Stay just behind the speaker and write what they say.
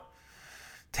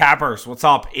Tappers, what's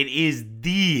up? It is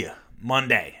the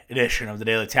Monday edition of the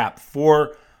Daily Tap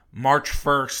for March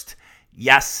 1st.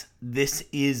 Yes, this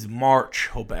is March.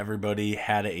 Hope everybody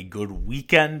had a good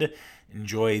weekend.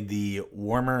 Enjoyed the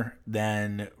warmer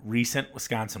than recent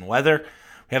Wisconsin weather.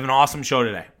 We have an awesome show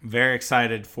today. I'm very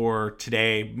excited for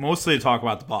today, mostly to talk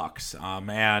about the Bucks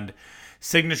and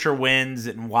signature wins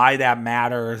and why that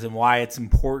matters and why it's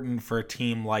important for a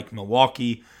team like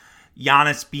Milwaukee.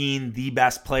 Giannis being the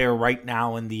best player right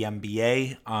now in the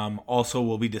NBA also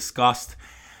will be discussed.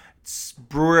 It's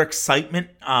Brewer excitement.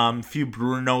 A few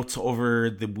Brewer notes over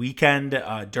the weekend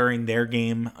during their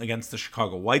game against the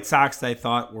Chicago White Sox that I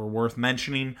thought were worth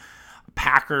mentioning.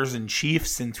 Packers and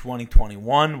Chiefs in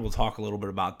 2021. We'll talk a little bit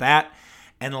about that.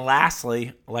 And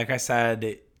lastly, like I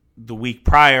said the week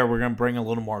prior, we're going to bring a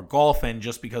little more golf in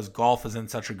just because golf is in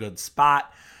such a good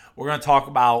spot. We're going to talk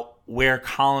about where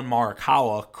Collin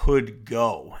Morikawa could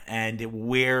go and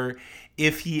where,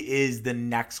 if he is the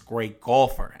next great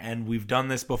golfer. And we've done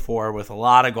this before with a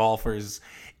lot of golfers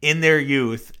in their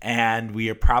youth, and we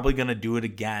are probably going to do it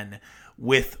again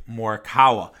with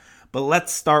Morikawa. But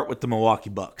let's start with the Milwaukee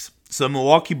Bucks. So the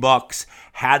Milwaukee Bucks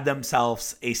had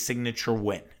themselves a signature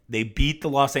win. They beat the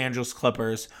Los Angeles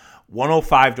Clippers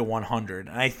 105-100. And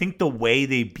I think the way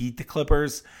they beat the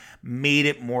Clippers made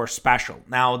it more special.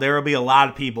 Now, there will be a lot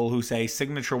of people who say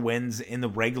signature wins in the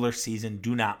regular season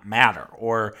do not matter,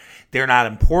 or they're not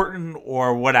important,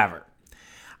 or whatever.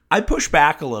 I push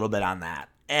back a little bit on that.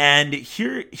 And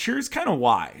here's kind of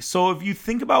why. So if you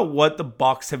think about what the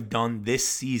Bucks have done this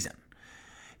season,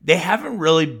 they haven't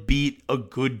really beat a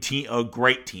good team, a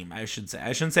great team, I should say.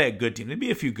 I shouldn't say a good team. There'd be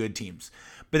a few good teams,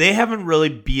 but they haven't really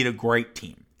beat a great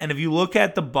team. And if you look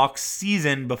at the Bucks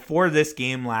season before this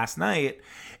game last night,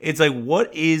 it's like,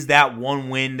 what is that one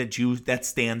win that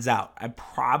stands out?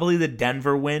 Probably the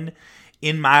Denver win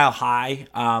in Mile High,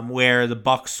 where the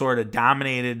Bucks sort of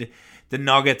dominated the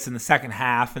Nuggets in the second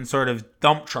half and sort of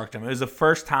dump trucked them. It was the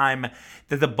first time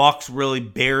that the Bucks really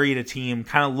buried a team,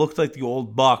 kind of looked like the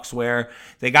old Bucks, where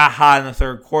they got hot in the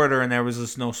third quarter and there was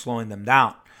just no slowing them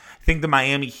down. I think the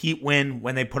Miami Heat win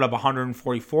when they put up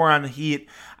 144 on the Heat,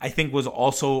 I think was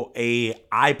also a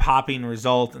eye-popping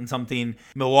result and something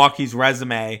Milwaukee's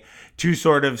resume to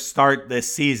sort of start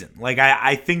this season. Like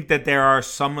I think that there are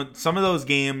some of those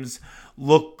games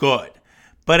look good,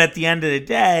 but at the end of the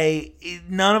day,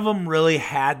 none of them really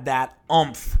had that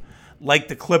oomph like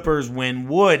the Clippers win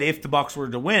would if the Bucks were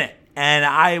to win it.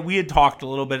 And we had talked a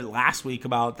little bit last week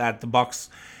about that the Bucks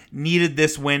needed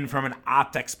this win from an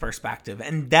optics perspective.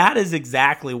 And that is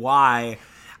exactly why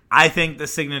I think the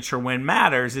signature win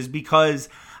matters, is because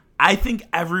I think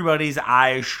everybody's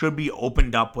eyes should be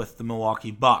opened up with the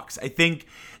Milwaukee Bucks. I think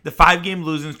the 5-game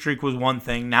losing streak was one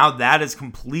thing. Now that is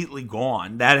completely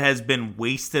gone. That has been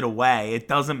wasted away. It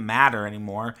doesn't matter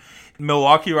anymore.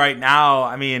 Milwaukee right now,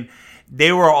 I mean,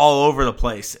 they were all over the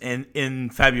place in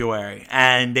February,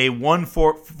 and they won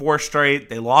four straight.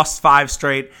 They lost 5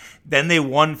 straight. Then they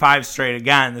won 5 straight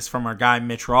again. This is from our guy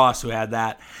Mitch Ross, who had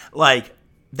that. Like,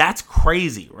 that's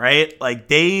crazy, right? Like,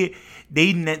 they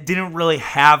didn't really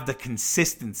have the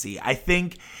consistency. I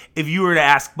think if you were to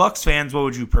ask Bucks fans what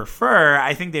would you prefer,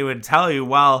 I think they would tell you,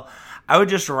 well, I would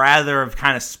just rather have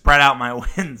kind of spread out my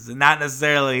wins and not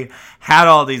necessarily had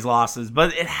all these losses,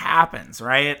 but it happens,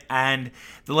 right? And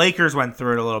the Lakers went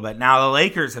through it a little bit. Now the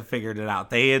Lakers have figured it out.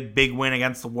 They had a big win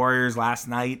against the Warriors last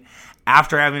night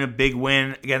after having a big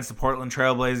win against the Portland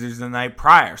Trailblazers the night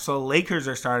prior. So the Lakers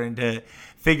are starting to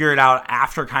figure it out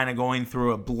after kind of going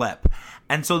through a blip.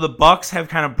 And so the Bucks have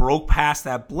kind of broke past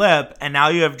that blip, and now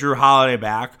you have Jrue Holiday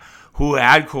back, who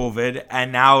had COVID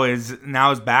and now is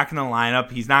back in the lineup.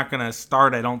 He's not going to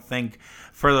start, I don't think,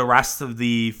 for the rest of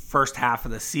the first half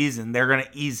of the season. They're going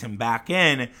to ease him back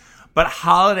in. But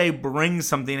Holiday brings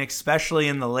something, especially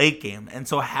in the late game. And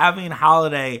so having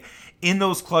Holiday in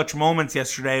those clutch moments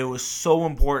yesterday was so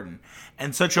important.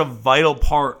 And such a vital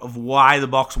part of why the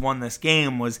Bucks won this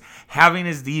game was having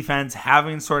his defense,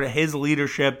 having sort of his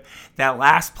leadership. That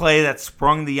last play that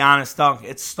sprung the Giannis dunk,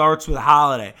 it starts with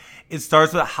Holiday. It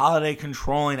starts with Holiday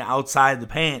controlling outside the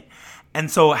paint. And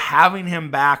so having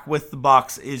him back with the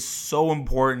Bucks is so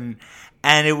important.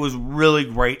 And it was really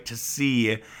great to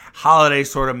see Holiday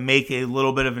sort of make a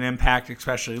little bit of an impact,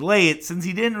 especially late, since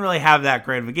he didn't really have that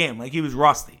great of a game. Like, he was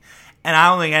rusty. And I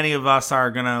don't think any of us are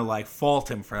going to,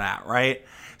 fault him for that, right?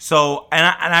 So, and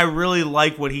I really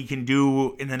like what he can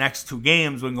do in the next 2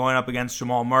 games when going up against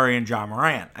Jamal Murray and John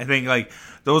Morant. I think,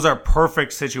 those are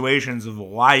perfect situations of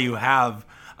why you have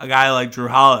a guy like Jrue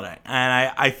Holiday.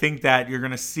 And I think that you're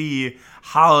going to see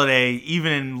Holiday,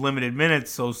 even in limited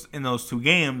minutes in those 2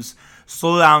 games,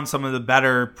 slow down some of the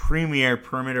better premier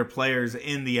perimeter players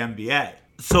in the NBA.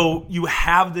 So you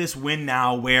have this win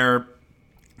now where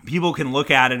people can look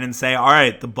at it and say, all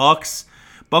right, the Bucks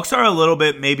are a little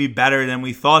bit maybe better than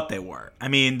we thought they were. I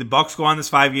mean, the Bucks go on this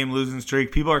 5-game losing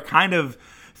streak. People are kind of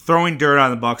throwing dirt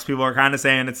on the Bucks. People are kind of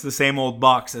saying it's the same old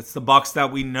Bucks. It's the Bucks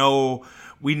that we know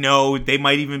they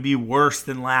might even be worse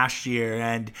than last year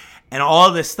and all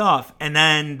of this stuff. And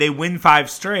then they win 5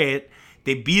 straight.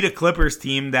 They beat a Clippers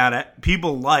team that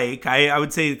people like. I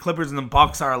would say the Clippers and the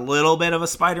Bucks are a little bit of a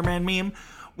Spider-Man meme,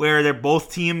 where they're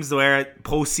both teams where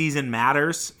postseason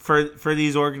matters for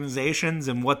these organizations,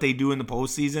 and what they do in the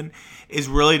postseason is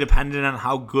really dependent on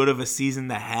how good of a season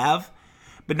they have.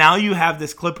 But now you have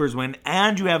this Clippers win,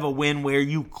 and you have a win where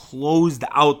you closed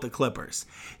out the Clippers.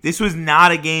 This was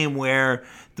not a game where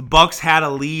the Bucks had a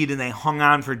lead and they hung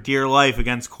on for dear life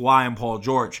against Kawhi and Paul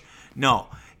George. No,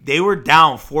 they were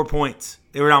down 4 points.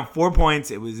 It was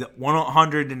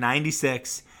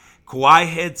 100-96. Kawhi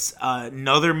hits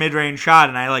another mid-range shot,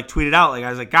 and I tweeted out, I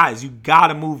was like, guys, you got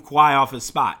to move Kawhi off his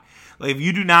spot. If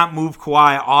you do not move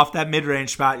Kawhi off that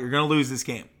mid-range spot, you're going to lose this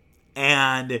game.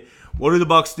 And what do the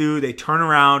Bucks do? They turn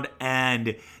around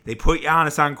and they put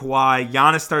Giannis on Kawhi.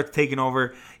 Giannis starts taking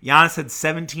over. Giannis had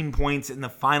 17 points in the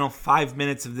final 5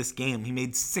 minutes of this game. He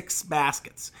made 6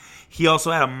 baskets. He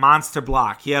also had a monster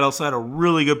block. He also had a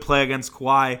really good play against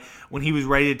Kawhi when he was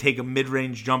ready to take a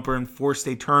mid-range jumper and forced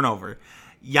a turnover.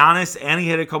 Giannis, and he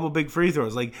hit a couple big free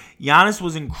throws. Giannis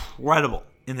was incredible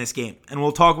in this game. And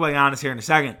we'll talk about Giannis here in a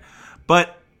second.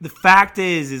 But the fact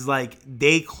is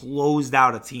they closed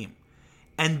out a team.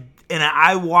 And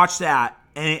I watched that,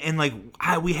 and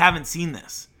we haven't seen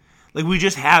this. We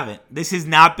just haven't. This has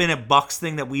not been a Bucks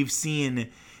thing that we've seen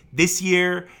this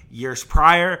year, years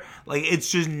prior.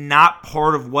 It's just not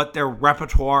part of what their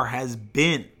repertoire has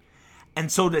been.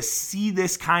 And so to see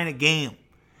this kind of game,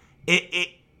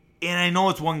 and I know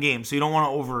it's one game, so you don't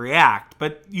want to overreact,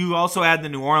 but you also had the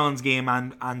New Orleans game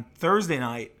on Thursday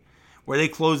night where they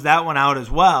closed that one out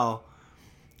as well.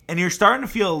 And you're starting to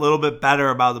feel a little bit better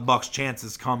about the Bucks'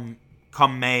 chances come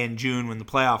May and June when the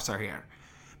playoffs are here.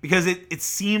 Because it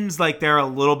seems like they're a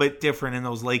little bit different in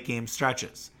those late game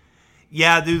stretches.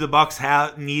 Yeah, do the Bucks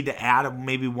need to add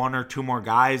maybe 1 or 2 more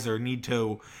guys, or need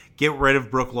to get rid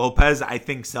of Brook Lopez? I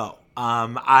think so.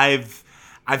 I've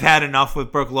had enough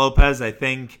with Brook Lopez. I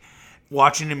think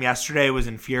watching him yesterday was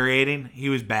infuriating. He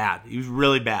was bad. He was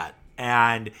really bad.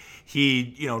 And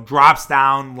he, drops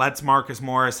down, lets Marcus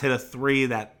Morris hit a 3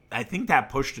 that I think that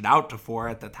pushed it out to 4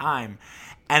 at the time.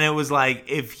 And it was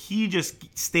if he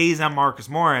just stays on Marcus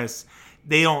Morris,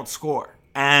 they don't score.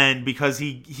 And because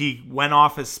he went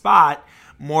off his spot,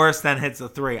 Morris then hits a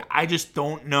 3. I just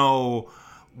don't know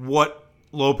what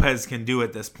Lopez can do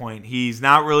at this point. He's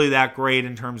not really that great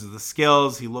in terms of the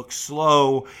skills. He looks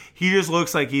slow. He just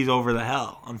looks like he's over the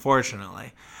hill,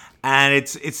 unfortunately. And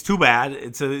it's too bad.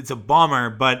 It's a bummer,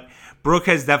 but Brook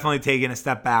has definitely taken a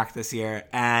step back this year,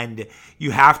 and you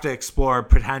have to explore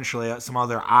potentially some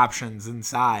other options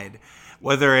inside.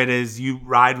 Whether it is you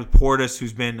ride with Portis,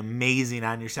 who's been amazing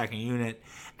on your second unit,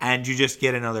 and you just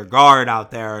get another guard out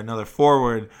there, another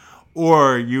forward,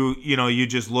 or you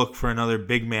just look for another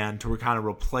big man to kind of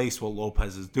replace what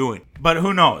Lopez is doing. But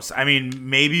who knows? I mean,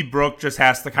 maybe Brook just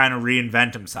has to kind of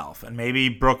reinvent himself, and maybe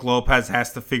Brook Lopez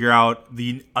has to figure out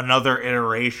another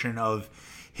iteration of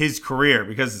his career,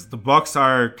 because the Bucks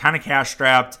are kind of cash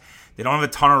strapped. They don't have a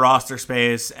ton of roster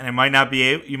space, and you might not be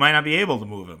able to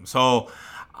move him. So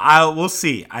we'll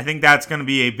see. I think that's going to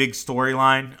be a big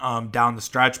storyline down the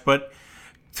stretch. But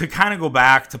to kind of go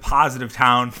back to Positive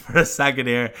Town for a second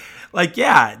here,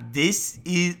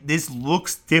 this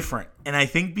looks different, and I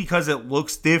think because it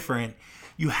looks different,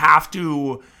 you have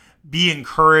to be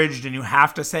encouraged, and you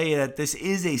have to say that this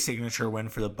is a signature win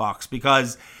for the Bucks,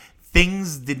 because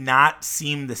things did not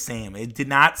seem the same. It did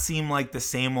not seem like the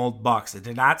same old Bucks. It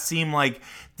did not seem like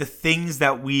the things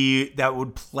that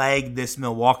would plague this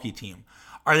Milwaukee team.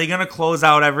 Are they going to close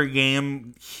out every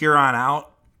game here on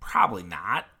out? Probably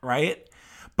not, right?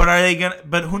 But are they going to?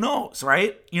 But who knows,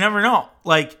 right? You never know.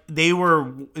 They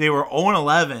were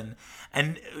 0-11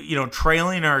 and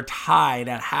trailing or tied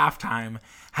at halftime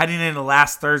heading into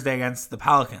last Thursday against the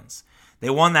Pelicans. They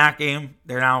won that game.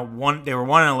 They were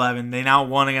 1-11. They now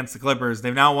won against the Clippers.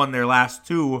 They've now won their last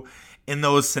 2 in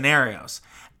those scenarios.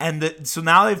 And so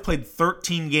now they've played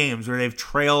 13 games where they've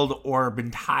trailed or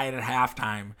been tied at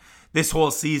halftime this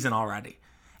whole season already.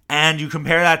 And you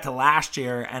compare that to last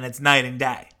year, and it's night and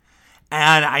day.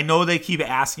 And I know they keep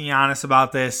asking Giannis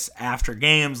about this after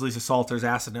games. Lisa Salters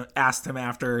asked him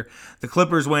after the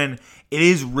Clippers win. It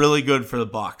is really good for the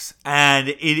Bucks,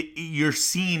 and you're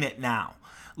seeing it now.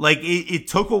 Like, it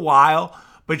took a while,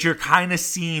 but you're kind of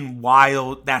seeing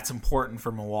why that's important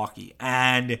for Milwaukee.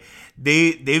 And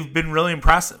they've been really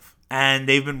impressive. And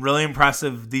they've been really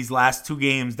impressive these last 2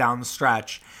 games down the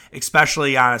stretch,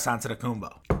 especially Giannis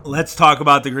Antetokounmpo. Let's talk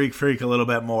about the Greek Freak a little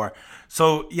bit more.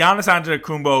 So Giannis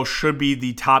Antetokounmpo should be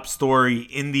the top story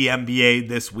in the NBA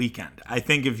this weekend. I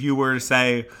think if you were to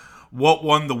say what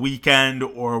won the weekend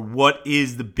or what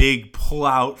is the big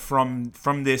pullout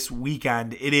from this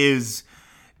weekend, it is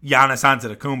Giannis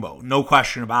Antetokounmpo. No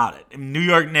question about it. New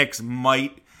York Knicks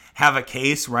might have a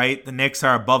case, right? The Knicks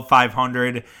are above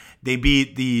 500. They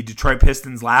beat the Detroit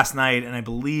Pistons last night, and I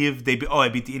believe they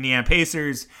beat the Indiana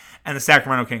Pacers and the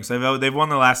Sacramento Kings. So they've won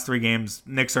the last 3 games.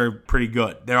 Knicks are pretty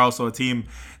good. They're also a team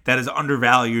that is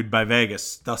undervalued by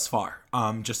Vegas thus far.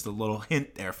 Just a little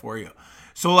hint there for you.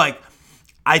 So,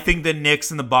 I think the Knicks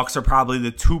and the Bucks are probably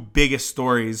the 2 biggest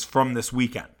stories from this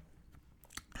weekend.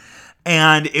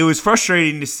 And it was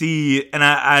frustrating to see, and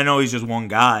I know he's just one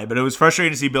guy, but it was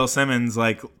frustrating to see Bill Simmons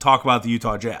talk about the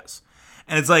Utah Jazz.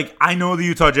 And it's I know the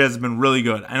Utah Jazz have been really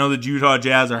good. I know the Utah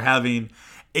Jazz are having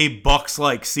a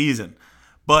Bucks-like season.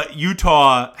 But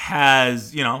Utah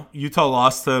Utah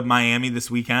lost to Miami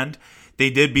this weekend.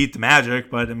 They did beat the Magic,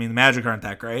 but the Magic aren't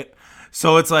that great.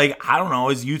 So it's I don't know,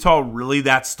 is Utah really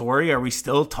that story? Are we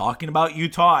still talking about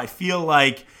Utah? I feel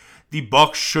like the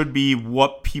Bucks should be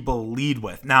what people lead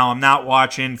with. Now, I'm not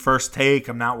watching First Take.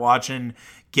 I'm not watching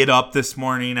Get Up this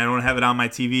morning. I don't have it on my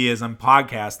TV as I'm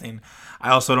podcasting. I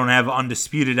also don't have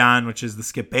Undisputed on, which is the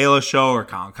Skip Bayless show, or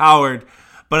Colin Cowherd.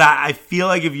 But I feel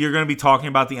like if you're going to be talking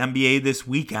about the NBA this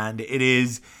weekend, it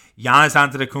is Giannis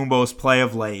Antetokounmpo's play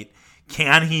of late.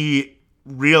 Can he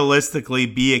realistically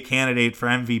be a candidate for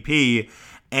MVP?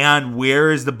 And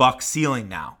where is the Bucks ceiling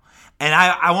now? And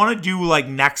I want to do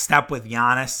next step with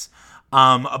Giannis.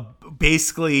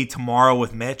 Basically tomorrow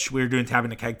with Mitch, we were doing Tapping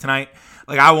the Keg tonight.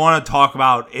 I want to talk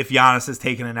about if Giannis has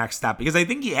taken a next step, because I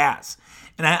think he has.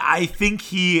 And I think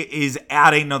he is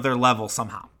at another level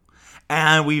somehow.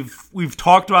 And we've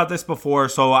talked about this before,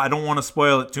 so I don't want to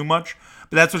spoil it too much.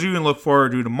 But that's what you can look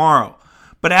forward to tomorrow.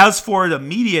 But as for the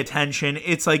media attention,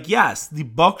 it's yes, the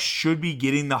Bucks should be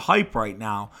getting the hype right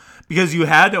now. Because you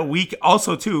had a week,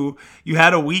 also too, you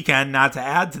had a weekend, not to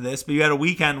add to this, but you had a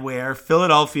weekend where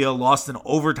Philadelphia lost in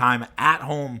overtime at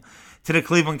home to the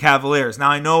Cleveland Cavaliers. Now,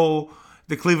 I know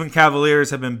the Cleveland Cavaliers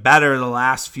have been better the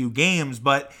last few games,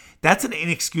 but that's an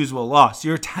inexcusable loss.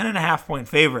 You're a 10.5 point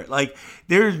favorite.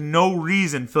 There's no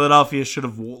reason Philadelphia should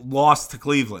have lost to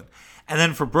Cleveland. And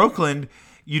then for Brooklyn,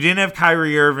 you didn't have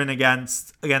Kyrie Irving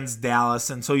against Dallas,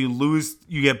 and so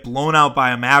you get blown out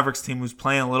by a Mavericks team who's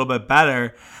playing a little bit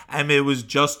better, and it was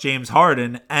just James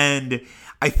Harden. And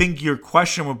I think your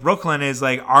question with Brooklyn is,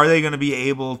 are they going to be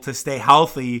able to stay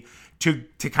healthy to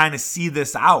kind of see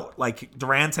this out?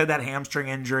 Durant's had that hamstring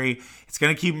injury. It's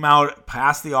going to keep him out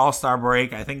past the All-Star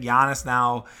break. I think Giannis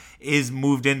now is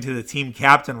moved into the team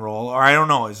captain role. Or I don't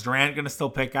know, is Durant going to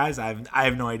still pick guys? I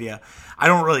have no idea. I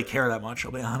don't really care that much,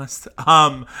 I'll be honest.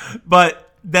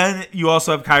 But then you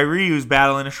also have Kyrie, who's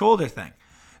battling a shoulder thing.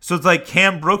 So it's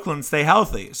can Brooklyn stay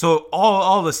healthy? So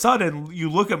all of a sudden, you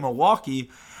look at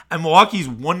Milwaukee, and Milwaukee's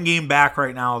 1 game back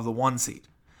right now of the 1 seed.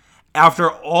 After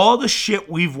all the shit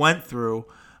we've went through,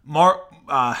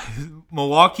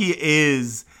 Milwaukee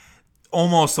is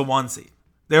almost a 1 seed.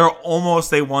 They're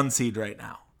almost a 1 seed right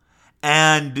now.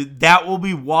 And that will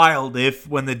be wild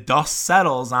when the dust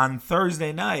settles on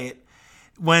Thursday night,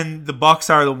 when the Bucks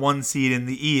are the 1 seed in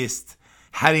the East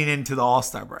heading into the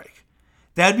All-Star break.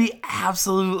 That'd be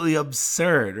absolutely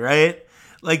absurd, right?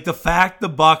 The fact the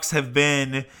Bucks have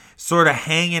been sort of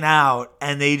hanging out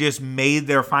and they just made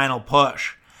their final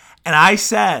push. And I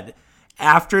said,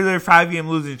 after their 5-game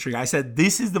losing streak, I said,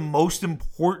 this is the most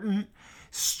important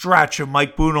stretch of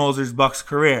Mike Budenholzer's Bucks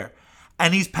career.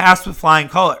 And he's passed with flying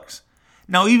colors.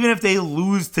 Now, even if they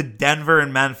lose to Denver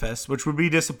and Memphis, which would be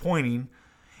disappointing,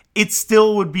 it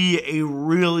still would be a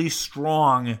really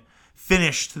strong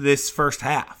finish to this first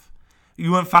half.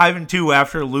 You went 5-2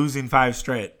 after losing 5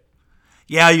 straight.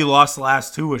 Yeah, you lost the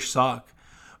last 2, which suck.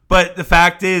 But the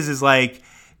fact is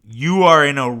you are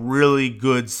in a really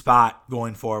good spot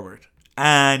going forward.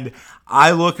 And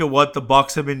I look at what the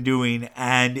Bucks have been doing,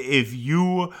 and if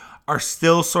you are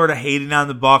still sort of hating on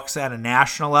the Bucks at a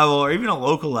national level or even a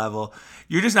local level,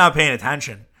 you're just not paying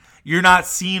attention. You're not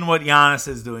seeing what Giannis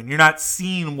is doing. You're not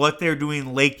seeing what they're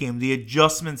doing late game, the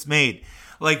adjustments made.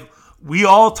 We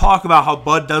all talk about how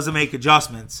Bud doesn't make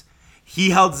adjustments.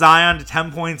 He held Zion to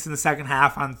 10 points in the second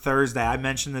half on Thursday. I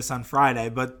mentioned this on Friday,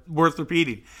 but worth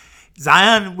repeating.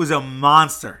 Zion was a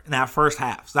monster in that first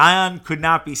half. Zion could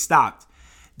not be stopped.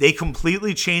 They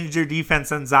completely changed their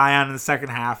defense on Zion in the second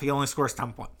half. He only scores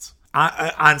 10 points.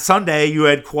 On Sunday, you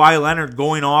had Kawhi Leonard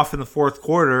going off in the fourth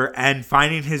quarter and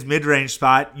finding his mid-range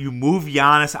spot. You move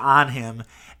Giannis on him,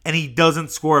 and he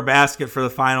doesn't score a basket for the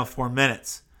final 4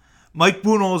 minutes. Mike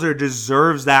Budenholzer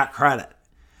deserves that credit.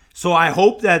 So I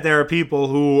hope that there are people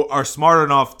who are smart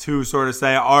enough to sort of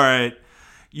say, all right,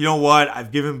 you know what?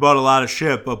 I've given Bud a lot of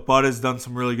shit, but Bud has done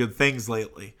some really good things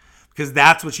lately. Because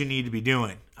that's what you need to be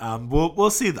doing.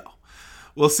 We'll see, though.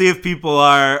 We'll see if people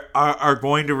are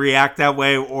going to react that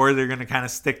way, or they're going to kind of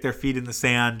stick their feet in the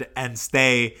sand and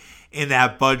stay in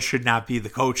that Bud should not be the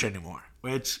coach anymore.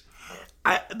 Which,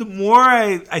 the more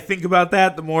I think about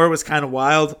that, the more it was kind of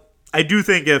wild. I do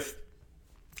think if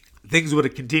things would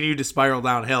have continued to spiral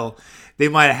downhill, they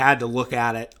might have had to look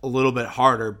at it a little bit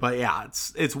harder. But yeah,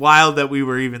 it's wild that we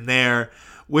were even there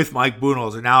with Mike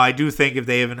Budenholzer. Now, I do think if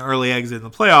they have an early exit in the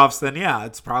playoffs, then yeah,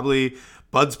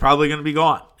 Bud's probably going to be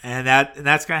gone, and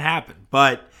that's going to happen.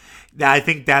 But I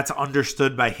think that's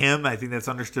understood by him. I think that's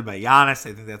understood by Giannis.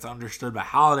 I think that's understood by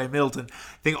Holiday, Middleton.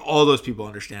 I think all those people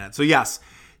understand it. So yes,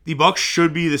 the Bucks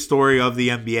should be the story of the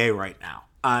NBA right now.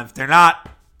 If they're not,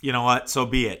 you know what? So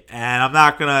be it. And I'm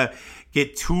not going to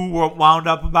get too wound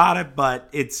up about it, but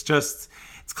it's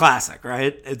classic,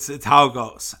 right? It's how it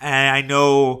goes. And I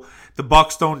know the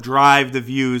Bucks don't drive the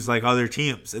views like other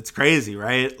teams. It's crazy,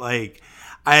 right? Like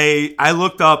I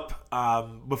looked up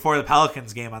before the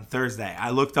Pelicans game on Thursday.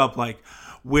 I looked up like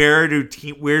where do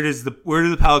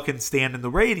the Pelicans stand in the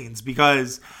ratings,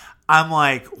 because I'm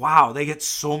like, wow, they get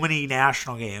so many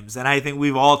national games, and I think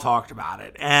we've all talked about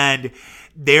it. And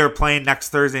they're playing next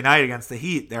Thursday night against the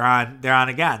Heat. They're on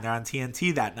again. They're on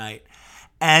TNT that night.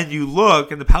 And you look,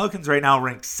 and the Pelicans right now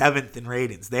rank 7th in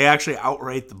ratings. They actually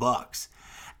outrate the Bucks.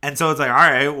 And so it's like, all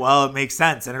right, well, it makes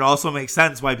sense. And it also makes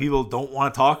sense why people don't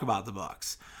want to talk about the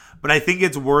Bucks. But I think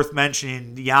it's worth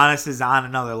mentioning Giannis is on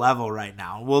another level right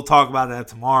now. We'll talk about that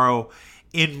tomorrow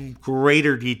in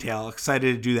greater detail.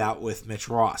 Excited to do that with Mitch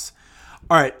Ross.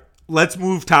 All right, let's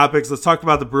move topics. Let's talk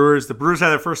about the Brewers. The Brewers had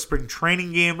their first spring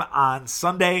training game on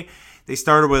Sunday. They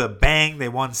started with a bang. They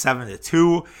won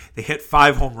 7-2. They hit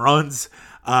 5 home runs.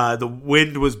 The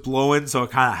wind was blowing, so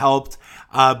it kind of helped.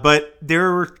 But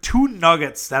there were 2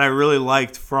 nuggets that I really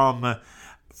liked from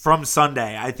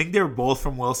Sunday. I think they were both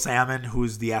from Will Salmon,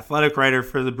 who's the athletic writer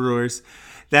for the Brewers,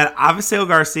 that Avisail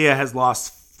Garcia has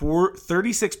lost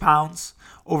 36 pounds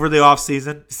over the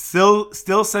offseason.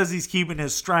 Still says he's keeping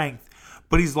his strength,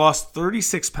 but he's lost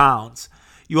 36 pounds.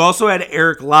 You also had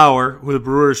Eric Lauer, who the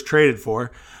Brewers traded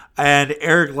for, and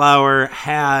Eric Lauer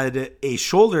had a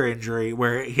shoulder injury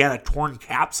where he had a torn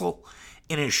capsule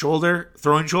in his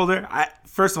throwing shoulder.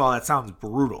 First of all, that sounds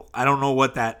brutal. I don't know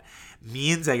what that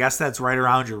means. I guess that's right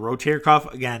around your rotator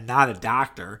cuff. Again, not a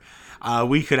doctor.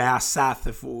 We could ask Seth,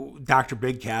 if Dr.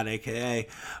 Big Cat, aka,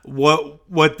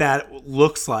 what that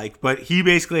looks like. But he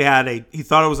basically he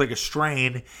thought it was like a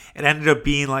strain. It ended up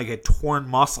being like a torn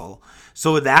muscle.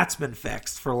 So that's been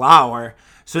fixed for Lauer.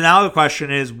 So now the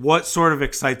question is, what sort of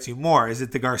excites you more? Is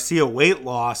it the Garcia weight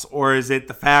loss, or is it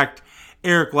the fact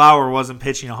Eric Lauer wasn't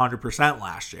pitching 100%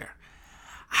 last year?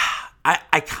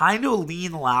 I kind of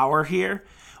lean Lauer here,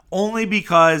 only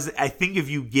because I think if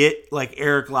you get like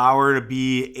Eric Lauer to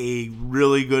be a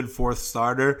really good 4th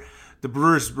starter, the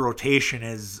Brewers' rotation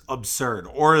is absurd,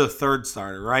 or the 3rd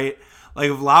starter, right? Like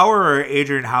if Lauer or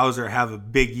Adrian Hauser have a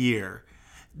big year,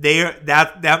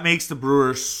 that makes the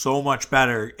Brewers so much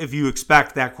better if you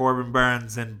expect that Corbin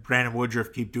Burns and Brandon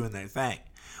Woodruff keep doing their thing,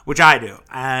 which I do,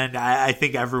 and I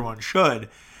think everyone should.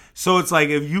 So it's like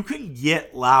if you can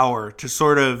get Lauer to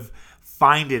sort of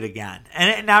find it again,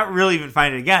 and not really even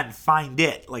find it again, find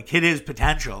it, like hit his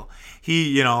potential.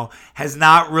 He, has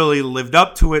not really lived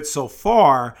up to it so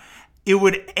far. It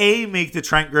would make the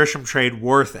Trent Grisham trade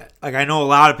worth it. Like I know a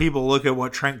lot of people look at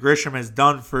what Trent Grisham has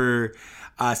done for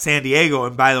San Diego,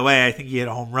 and by the way, I think he had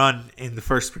a home run in the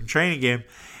first spring training game.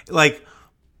 Like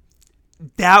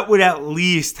that would at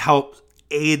least help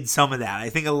aid some of that. I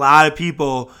think a lot of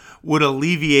people would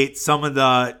alleviate some of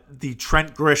the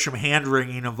Trent Grisham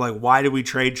hand-wringing of like, why did we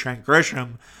trade Trent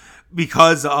Grisham?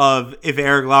 Because of if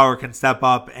Eric Lauer can step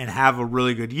up and have a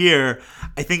really good year,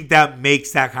 I think that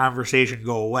makes that conversation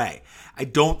go away. I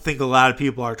don't think a lot of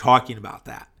people are talking about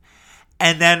that.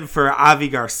 And then for Avi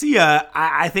Garcia,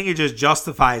 I think it just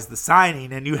justifies the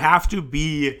signing, and you have to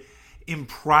be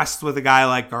impressed with a guy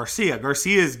like Garcia.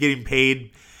 Garcia is getting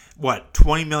paid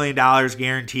 $20 million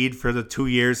guaranteed for the 2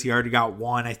 years. He already got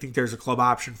 1. I think there's a club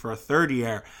option for a 3rd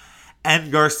year.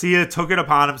 And Garcia took it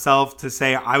upon himself to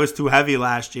say, I was too heavy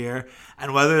last year.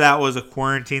 And whether that was a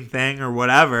quarantine thing or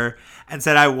whatever, and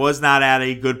said I was not at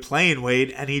a good playing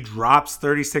weight, and he drops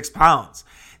 36 pounds.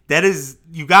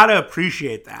 you got to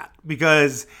appreciate that,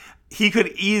 because he could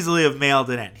easily have mailed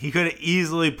it in. He could have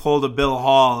easily pulled a Bill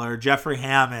Hall or Jeffrey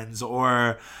Hammonds,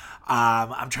 or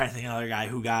I'm trying to think of another guy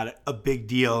who got a big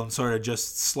deal and sort of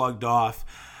just slugged off.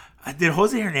 Did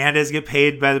Jose Hernandez get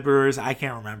paid by the Brewers? I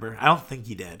can't remember. I don't think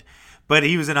he did. But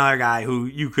he was another guy who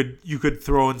you could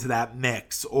throw into that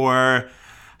mix. Or,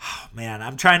 oh man,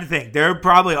 I'm trying to think. There are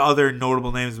probably other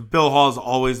notable names. But Bill Hall is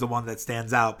always the one that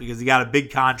stands out because he got a big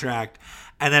contract,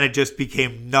 and then it just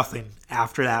became nothing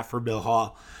after that for Bill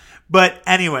Hall. But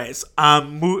anyways,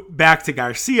 back to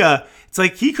Garcia. It's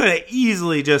like he could have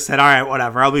easily just said, all right,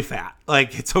 whatever, I'll be fat.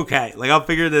 Like, it's okay. Like, I'll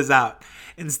figure this out.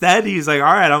 Instead, he's like,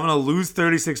 all right, I'm going to lose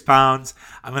 36 pounds.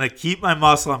 I'm going to keep my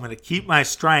muscle. I'm going to keep my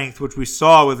strength, which we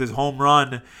saw with his home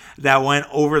run that went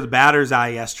over the batter's eye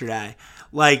yesterday.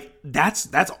 Like, that's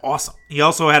awesome. He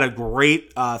also had a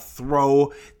great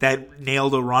throw that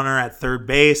nailed a runner at third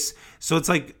base. So it's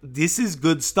like, this is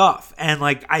good stuff. And,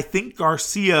 like, I think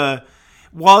Garcia,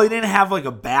 while he didn't have like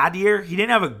a bad year, he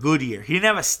didn't have a good year. He didn't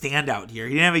have a standout year.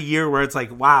 He didn't have a year where it's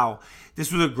like, wow,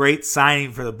 this was a great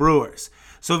signing for the Brewers.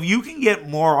 So if you can get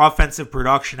more offensive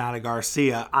production out of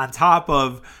Garcia on top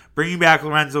of bringing back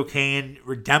Lorenzo Cain,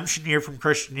 redemption here from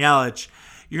Christian Yelich,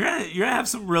 you're gonna have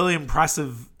some really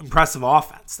impressive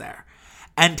offense there.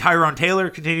 And Tyrone Taylor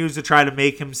continues to try to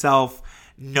make himself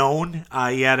known.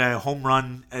 He had a home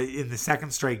run in the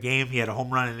second straight game. He had a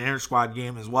home run in an inter-squad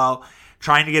game as well,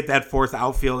 trying to get that fourth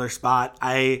outfielder spot.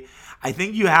 I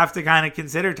think you have to kind of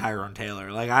consider Tyrone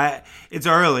Taylor. Like, it's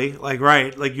early. Like,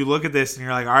 right. Like, you look at this and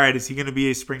you're like, all right, is he going to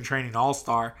be a spring training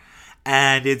all-star?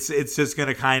 And it's just going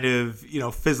to kind of,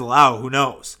 fizzle out. Who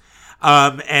knows?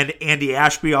 And Andy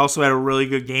Ashby also had a really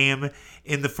good game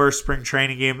in the first spring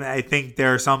training game. I think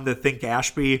there are some that think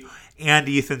Ashby and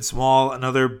Ethan Small,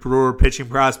 another Brewer pitching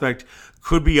prospect,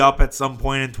 could be up at some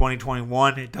point in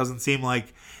 2021. It doesn't seem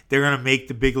like they're going to make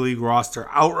the big league roster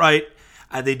outright.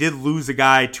 They did lose a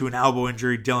guy to an elbow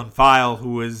injury, Dylan File,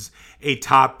 who was a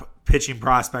top pitching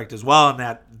prospect as well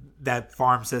in that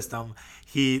farm system.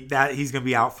 He's going to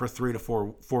be out for 3 to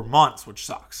 4 months, which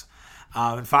sucks.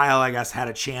 And File, I guess, had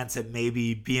a chance at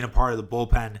maybe being a part of the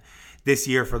bullpen this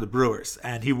year for the Brewers,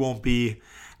 and he won't be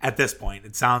at this point.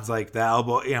 It sounds like the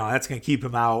elbow, that's going to keep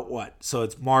him out. So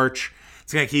it's March.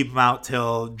 It's going to keep him out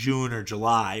till June or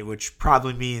July, which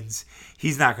probably means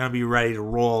he's not going to be ready to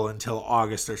roll until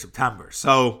August or September.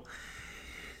 So,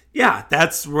 yeah,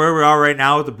 that's where we are right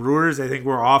now with the Brewers. I think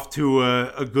we're off to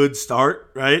a good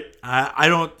start, right?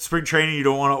 Spring training, you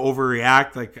don't want to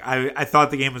overreact. Like, I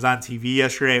thought the game was on TV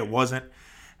yesterday. It wasn't.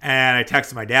 And I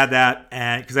texted my dad that,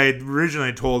 and because I had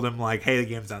originally told him, like, hey, the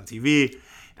game's on TV.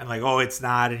 And like, oh, it's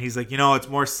not. And he's like, it's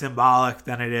more symbolic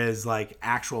than it is like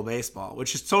actual baseball,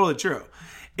 which is totally true.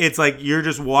 It's like you're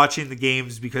just watching the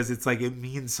games because it's like it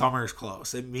means summer's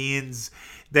close. It means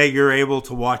that you're able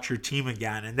to watch your team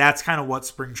again. And that's kind of what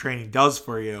spring training does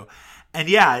for you. And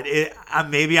yeah,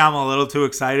 maybe I'm a little too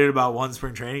excited about one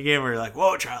spring training game where you're like,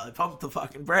 whoa, Charlie, pump the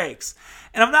fucking brakes.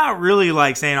 And I'm not really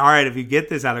like saying, all right, if you get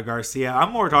this out of Garcia,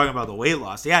 I'm more talking about the weight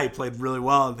loss. Yeah, he played really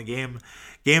well in the game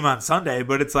on Sunday,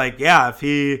 but it's like, yeah, if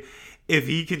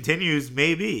he continues,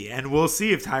 maybe, and we'll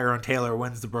see if Tyrone Taylor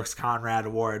wins the Brooks Conrad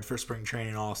Award for Spring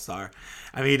Training All-Star.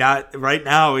 I mean, right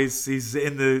now he's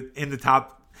in the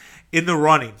top, in the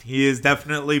running. He is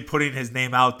definitely putting his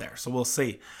name out there, so we'll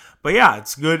see. But yeah,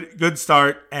 it's good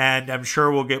start, and I'm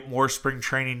sure we'll get more spring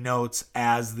training notes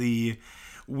as the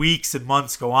weeks and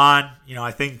months go on.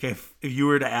 I think if you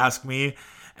were to ask me,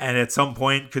 and at some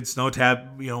point, could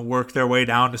SnowTab, work their way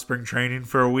down to spring training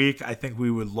for a week? I think we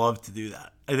would love to do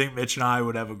that. I think Mitch and I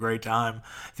would have a great time.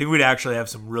 I think we'd actually have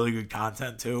some really good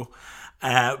content too.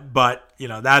 But,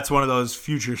 that's one of those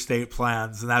future state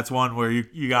plans, and that's one where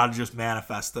you got to just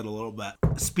manifest it a little bit.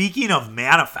 Speaking of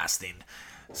manifesting,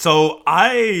 so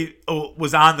I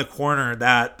was on the corner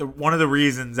that one of the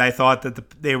reasons I thought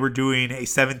that they were doing a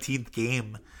 17th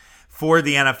game for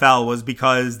the NFL was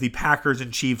because the Packers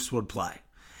and Chiefs would play,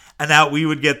 and that we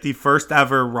would get the first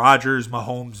ever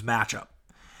Rodgers-Mahomes matchup.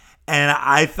 And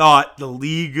I thought the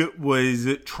league was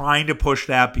trying to push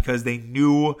that because they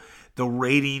knew the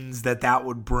ratings that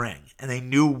would bring, and they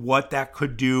knew what that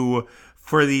could do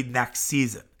for the next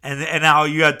season. And now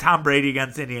you had Tom Brady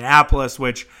against Indianapolis,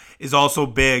 which is also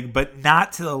big, but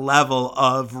not to the level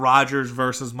of Rodgers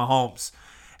versus Mahomes.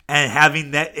 And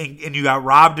having that, and you got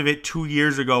robbed of it 2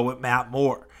 years ago with Matt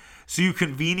Moore. So you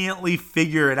conveniently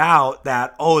figure it out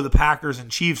that, the Packers and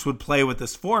Chiefs would play with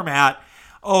this format.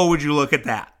 Oh, would you look at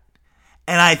that?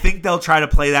 And I think they'll try to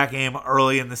play that game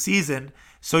early in the season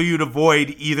so you'd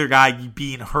avoid either guy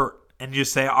being hurt and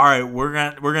just say, all right, we're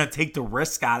gonna take the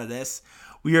risk out of this.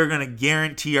 we are going to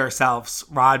guarantee ourselves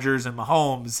Rodgers and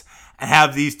Mahomes and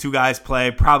have these two guys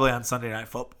play probably on Sunday Night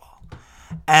Football.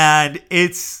 And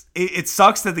it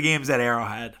sucks that the game's at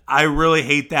Arrowhead. I really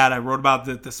hate that. I wrote about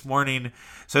it this morning,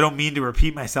 so I don't mean to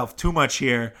repeat myself too much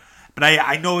here. But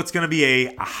I know it's going to be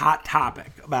a hot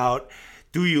topic about,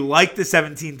 do you like the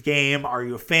 17th game? Are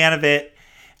you a fan of it?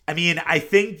 I mean, I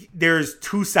think there's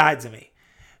two sides of me.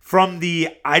 From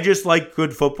the I just like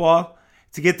good football,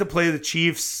 to get to play the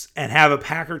Chiefs and have a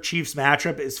Packer-Chiefs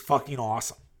matchup is fucking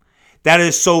awesome. That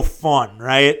is so fun,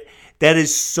 right? That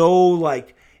is so,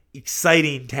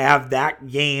 exciting to have that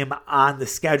game on the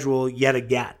schedule yet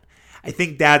again. I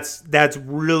think that's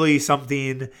really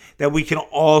something that we can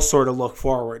all sort of look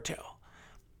forward to.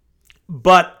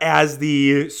 But as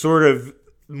the sort of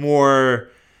more,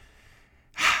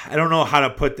 I don't know how to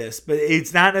put this, but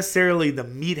it's not necessarily the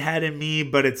meathead in me,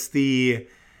 but it's the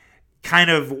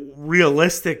kind of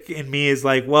realistic in me is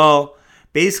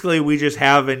basically we just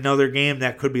have another game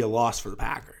that could be a loss for the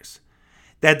Packers.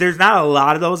 That there's not a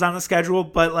lot of those on the schedule,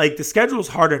 but the schedule's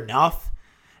hard enough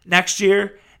next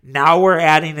year. Now we're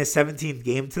adding a 17th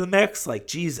game to the mix.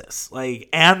 Jesus.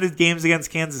 And the games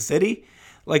against Kansas City.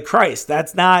 Christ,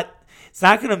 it's not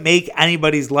going to make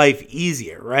anybody's life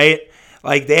easier, right?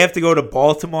 They have to go to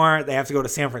Baltimore. They have to go to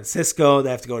San Francisco. They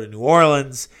have to go to New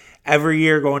Orleans. Every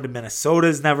year going to Minnesota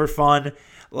is never fun.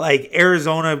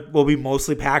 Arizona will be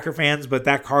mostly Packer fans, but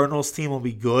that Cardinals team will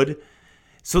be good.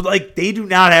 So, they do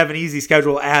not have an easy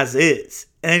schedule as is.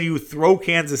 And then you throw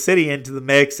Kansas City into the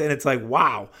mix, and it's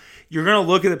wow. You're going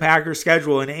to look at the Packers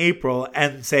schedule in April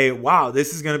and say, wow,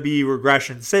 this is going to be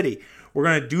regression city. We're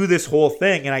going to do this whole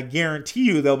thing, and I guarantee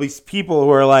you there'll be people who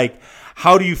are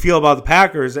how do you feel about the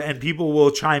Packers? And people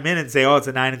will chime in and say, oh, it's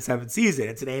a 9-7 season.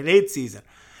 It's an 8-8 season.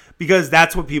 Because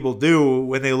that's what people do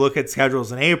when they look at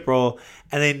schedules in April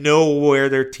and they know where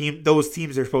those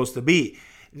teams are supposed to be.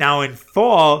 Now in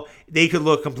fall, they could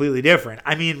look completely different.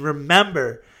 I mean,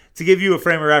 remember, to give you a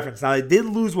frame of reference, now they did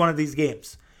lose one of these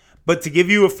games, but to give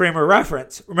you a frame of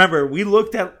reference, remember, we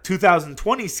looked at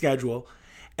 2020 schedule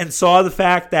and saw the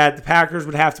fact that the Packers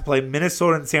would have to play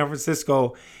Minnesota and San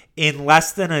Francisco in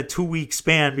less than a 2-week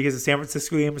span because the San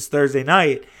Francisco game is Thursday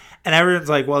night. And everyone's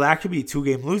well, that could be a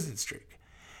 2-game losing streak.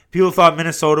 People thought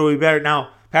Minnesota would be better.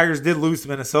 Now, Packers did lose to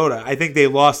Minnesota. I think they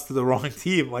lost to the wrong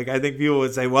team. I think people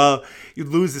would say, well, you'd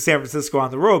lose to San Francisco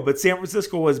on the road. But San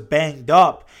Francisco was banged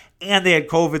up, and they had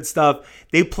COVID stuff.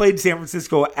 They played San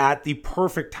Francisco at the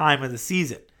perfect time of the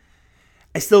season.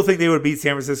 I still think they would beat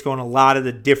San Francisco in a lot of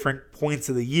the different points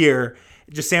of the year.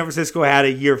 Just San Francisco had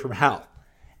a year from hell.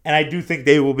 And I do think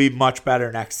they will be much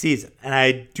better next season. And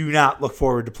I do not look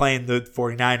forward to playing the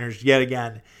 49ers yet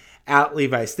again at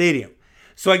Levi Stadium.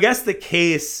 So I guess the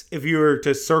case, if you were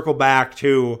to circle back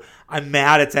to, I'm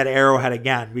mad it's at Arrowhead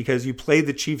again because you played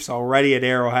the Chiefs already at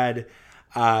Arrowhead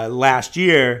last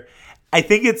year. I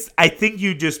think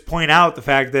you just point out the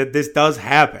fact that this does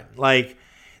happen.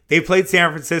 They played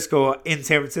San Francisco in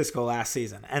San Francisco last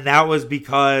season, and that was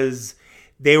because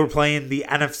they were playing the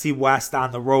NFC West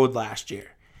on the road last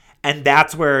year. And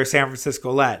that's where San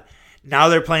Francisco led. Now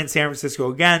they're playing San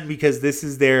Francisco again because this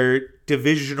is their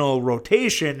divisional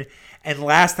rotation. And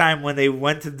last time when they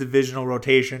went to the divisional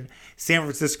rotation, San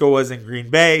Francisco was in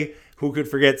Green Bay. Who could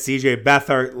forget CJ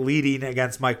Beathard leading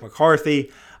against Mike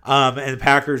McCarthy and the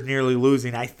Packers nearly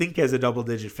losing, I think, as a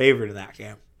double-digit favorite in that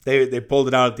game. They pulled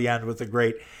it out at the end with a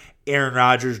great Aaron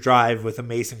Rodgers drive with a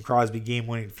Mason Crosby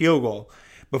game-winning field goal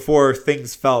before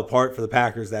things fell apart for the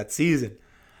Packers that season.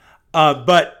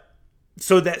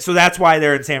 So that's why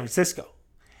they're in San Francisco.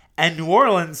 And New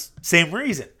Orleans, same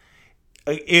reason.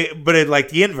 But like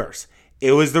the inverse.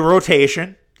 It was the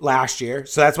rotation last year,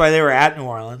 so that's why they were at New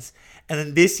Orleans. And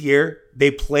then this year,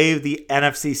 they play the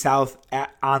NFC South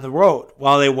on the road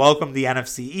while they welcome the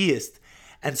NFC East.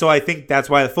 And so I think that's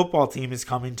why the football team is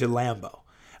coming to Lambeau.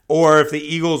 Or if the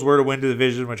Eagles were to win the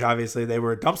division, which obviously they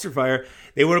were a dumpster fire,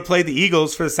 they would have played the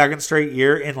Eagles for the second straight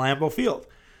year in Lambeau Field.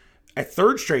 A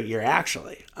third straight year,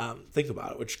 actually. Think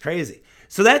about it, which is crazy.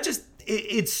 So that just...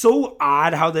 It's so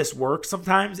odd how this works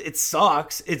sometimes. It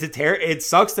sucks. It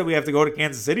sucks that we have to go to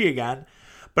Kansas City again.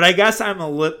 But I guess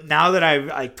now that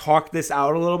I've talked this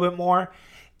out a little bit more,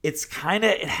 it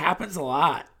happens a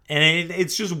lot. And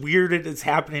it's just weird that it's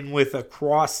happening with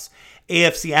across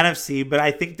AFC, NFC. But I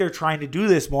think they're trying to do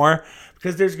this more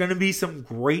because there's going to be some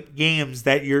great games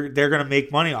that they're going to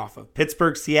make money off of.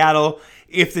 Pittsburgh, Seattle,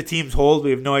 if the teams hold. We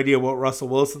have no idea what Russell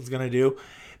Wilson's going to do.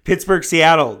 Pittsburgh,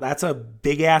 Seattle, that's a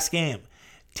big-ass game.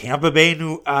 Tampa Bay,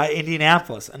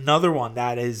 Indianapolis, another one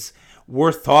that is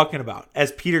worth talking about.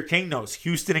 As Peter King knows,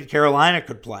 Houston and Carolina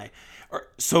could play.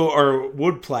 or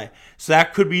would play. So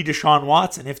that could be Deshaun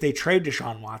Watson if they trade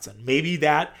Deshaun Watson. Maybe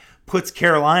that puts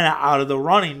Carolina out of the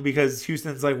running because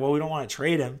Houston's like, well, we don't want to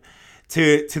trade him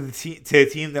to a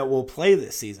team that will play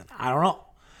this season. I don't know.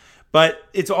 But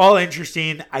it's all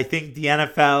interesting. I think the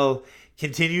NFL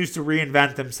continues to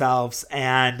reinvent themselves,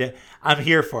 and I'm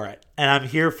here for it. And I'm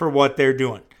here for what they're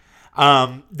doing.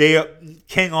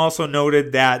 King also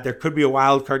noted that there could be a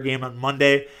wild card game on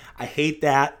Monday. I hate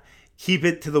that. Keep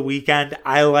it to the weekend.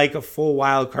 I like a full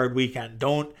wild card weekend.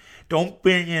 Don't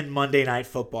bring in Monday Night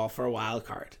Football for a wild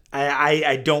card.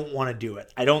 I don't want to do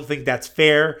it. I don't think that's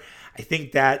fair. I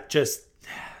think that just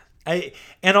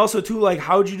and also too, like,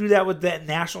 how would you do that with the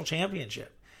national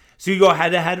championship? So you go head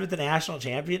to head with the national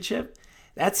championship?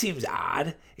 That seems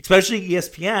odd, especially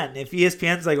ESPN. If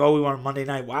ESPN's like, oh, we want a Monday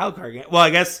night wild card game. Well, I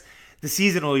guess the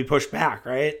season will be pushed back,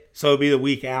 right? So it'll be the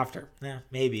week after. Yeah,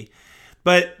 maybe.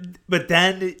 But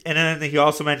then he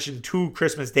also mentioned 2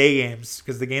 Christmas Day games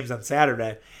because the game's on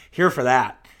Saturday. Here for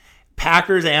that.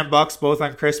 Packers and Bucks both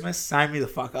on Christmas. Sign me the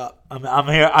fuck up.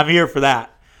 I'm here for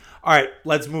that. All right,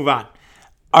 let's move on.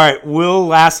 All right, we'll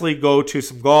lastly go to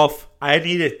some golf. I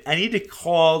need to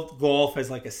call golf as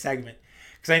like a segment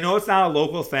because I know it's not a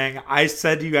local thing. I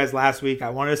said to you guys last week I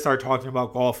wanted to start talking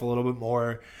about golf a little bit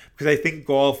more because I think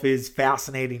golf is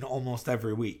fascinating almost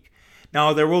every week.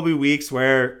 Now, there will be weeks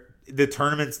where the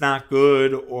tournament's not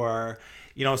good or,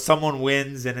 you know, someone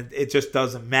wins and it just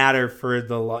doesn't matter for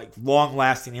the like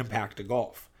long-lasting impact of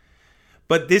golf.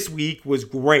 But this week was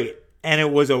great, and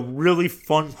it was a really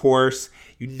fun course.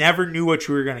 You never knew what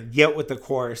you were going to get with the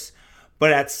course.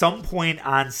 But at some point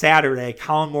on Saturday,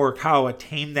 Collin Morikawa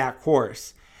tamed that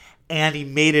course, and he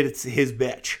made it his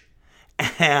bitch.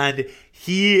 And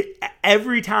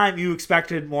every time you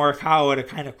expected Morikawa to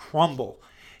kind of crumble,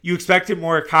 you expected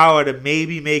Morikawa to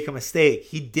maybe make a mistake.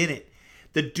 He didn't.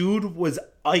 The dude was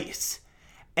ice.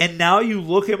 And now you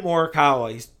look at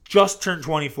Morikawa. He's just turned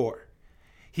 24.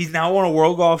 He's now won a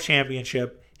World Golf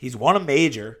Championship. He's won a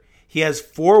major. He has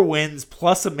 4 wins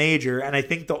plus a major, and I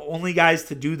think the only guys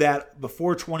to do that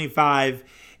before 25,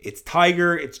 it's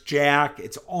Tiger, it's Jack,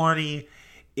 it's Arnie,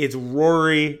 it's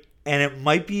Rory, and it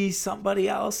might be somebody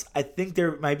else. I think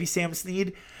there might be Sam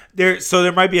Snead. There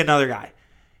might be another guy.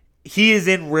 He is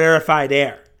in rarefied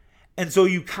air. And so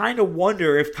you kind of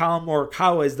wonder if Collin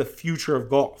Morikawa is the future of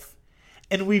golf.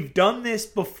 And we've done this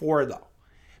before, though.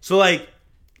 So, like,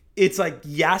 it's like,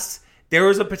 yes, there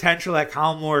was a potential that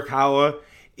Collin Morikawa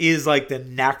is like the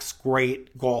next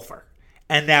great golfer,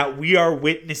 and that we are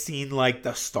witnessing like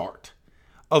the start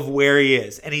of where he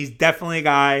is. And he's definitely a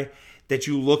guy that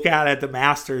you look at the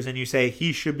Masters and you say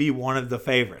he should be one of the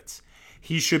favorites.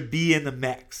 He should be in the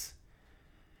mix.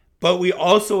 But we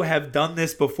also have done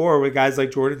this before with guys like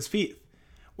Jordan Spieth,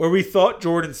 where we thought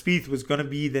Jordan Spieth was going to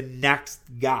be the next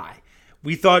guy.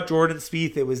 We thought Jordan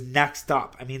Spieth, it was next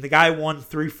up. I mean, the guy won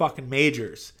 3 fucking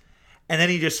majors, and then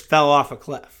he just fell off a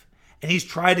cliff. And he's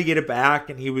tried to get it back,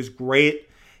 and he was great.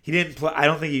 He didn't play. I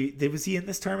don't think was he in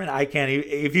this tournament? I can't.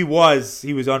 If he was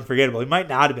unforgettable. He might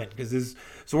not have been because his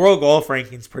world golf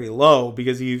ranking's pretty low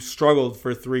because he struggled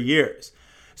for 3 years.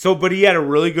 So, but he had a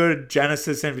really good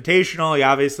Genesis Invitational. He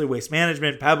obviously Waste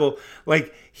Management, Pebble.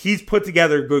 Like, he's put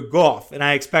together good golf, and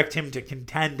I expect him to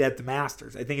contend at the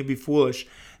Masters. I think it'd be foolish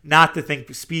not to think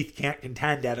Spieth can't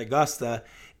contend at Augusta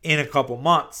in a couple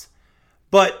months.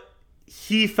 But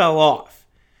he fell off.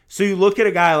 So you look at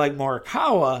a guy like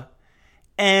Morikawa,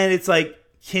 and it's like,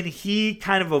 can he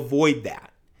kind of avoid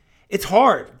that? It's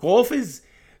hard. Golf's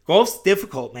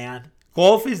difficult, man.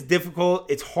 Golf is difficult.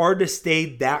 It's hard to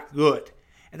stay that good.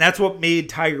 And that's what made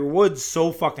Tiger Woods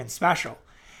so fucking special.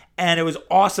 And it was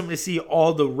awesome to see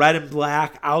all the red and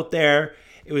black out there.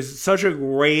 It was such a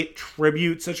great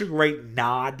tribute, such a great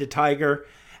nod to Tiger.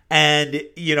 And,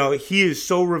 you know, he is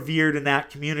so revered in that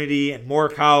community. And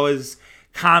Morikawa's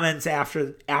comments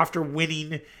after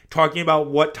winning, talking about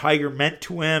what Tiger meant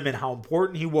to him and how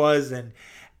important he was, and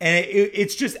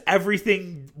it's just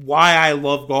everything why I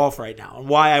love golf right now and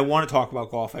why I want to talk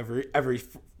about golf every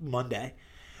Monday,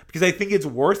 because I think it's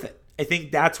worth it. I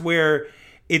think that's where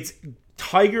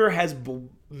Tiger has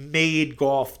made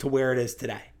golf to where it is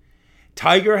today.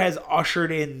 Tiger has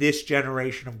ushered in this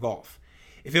generation of golf.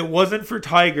 If it wasn't for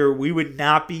Tiger, we would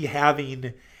not be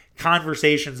having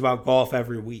conversations about golf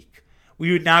every week.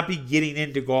 We would not be getting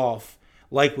into golf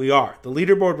like we are. The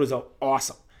leaderboard was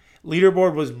awesome.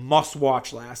 Leaderboard was must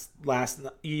watch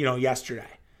yesterday.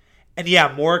 And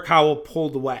yeah, Morikawa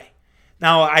pulled away.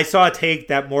 Now, I saw a take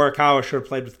that Morikawa should have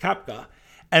played with Koepka.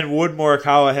 And would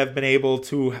Morikawa have been able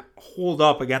to hold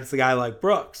up against a guy like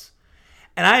Brooks?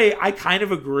 And I kind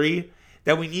of agree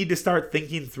that we need to start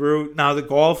thinking through. Now, the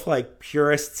golf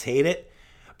purists hate it,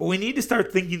 but we need to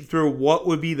start thinking through what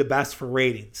would be the best for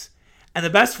ratings. And the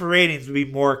best for ratings would be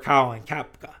Morikawa and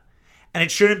Koepka. And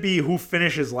it shouldn't be who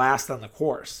finishes last on the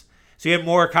course. So you had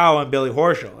Morikawa and Billy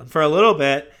Horschel. And for a little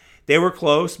bit, they were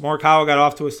close. Morikawa got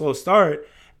off to a slow start.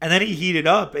 And then he heated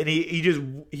up and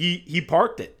he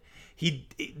parked it.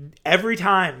 Every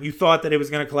time you thought that it was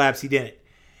going to collapse, he didn't.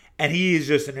 And he is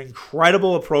just an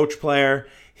incredible approach player.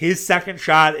 His second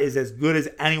shot is as good as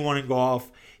anyone in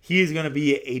golf. He is going to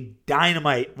be a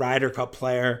dynamite Ryder Cup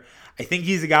player. I think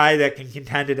he's a guy that can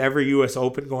contend at every U.S.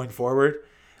 Open going forward.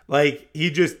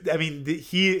 His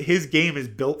game is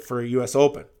built for a U.S.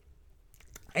 Open.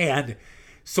 And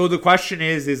so the question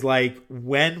is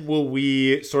when will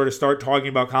we sort of start talking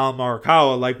about Collin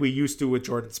Morikawa like we used to with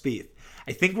Jordan Spieth?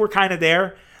 I think we're kind of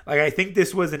there. I think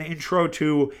this was an intro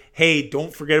to, hey,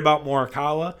 don't forget about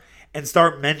Morikawa, and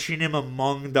start mentioning him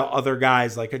among the other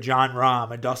guys like a Jon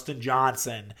Rahm, a Dustin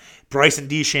Johnson, Bryson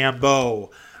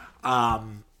DeChambeau,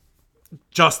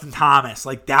 Justin Thomas.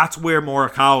 That's where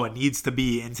Morikawa needs to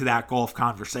be into that golf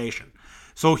conversation.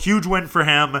 So huge win for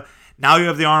him. Now you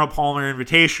have the Arnold Palmer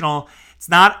Invitational. It's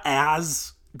not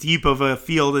as deep of a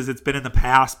field as it's been in the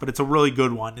past, but it's a really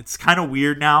good one. It's kind of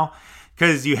weird now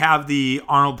because you have the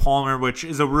Arnold Palmer, which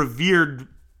is a revered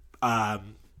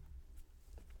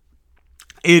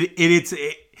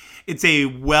it's a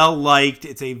well-liked,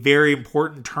 it's a very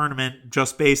important tournament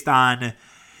just based on,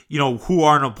 who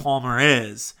Arnold Palmer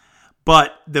is.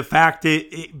 But the fact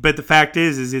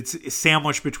is it's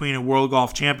sandwiched between a World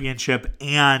Golf Championship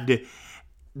and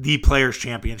the Players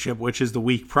Championship, which is the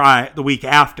week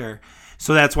after.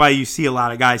 So that's why you see a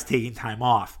lot of guys taking time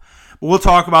off. But we'll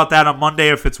talk about that on Monday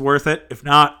if it's worth it. If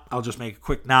not, I'll just make a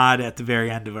quick nod at the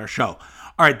very end of our show.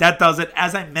 All right, that does it.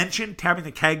 As I mentioned, Tapping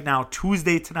the Keg now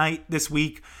Tuesday tonight this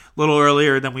week, a little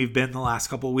earlier than we've been the last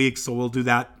couple of weeks. So we'll do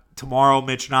that tomorrow.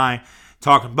 Mitch and I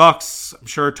talking Bucks. I'm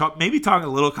sure maybe talking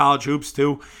a little college hoops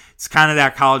too. It's kind of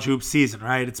that college hoops season,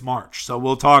 right? It's March, so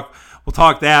we'll talk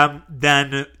them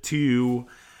then too,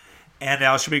 and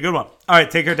it should be a good one. All right,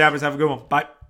 take care, Tappers. Have a good one. Bye.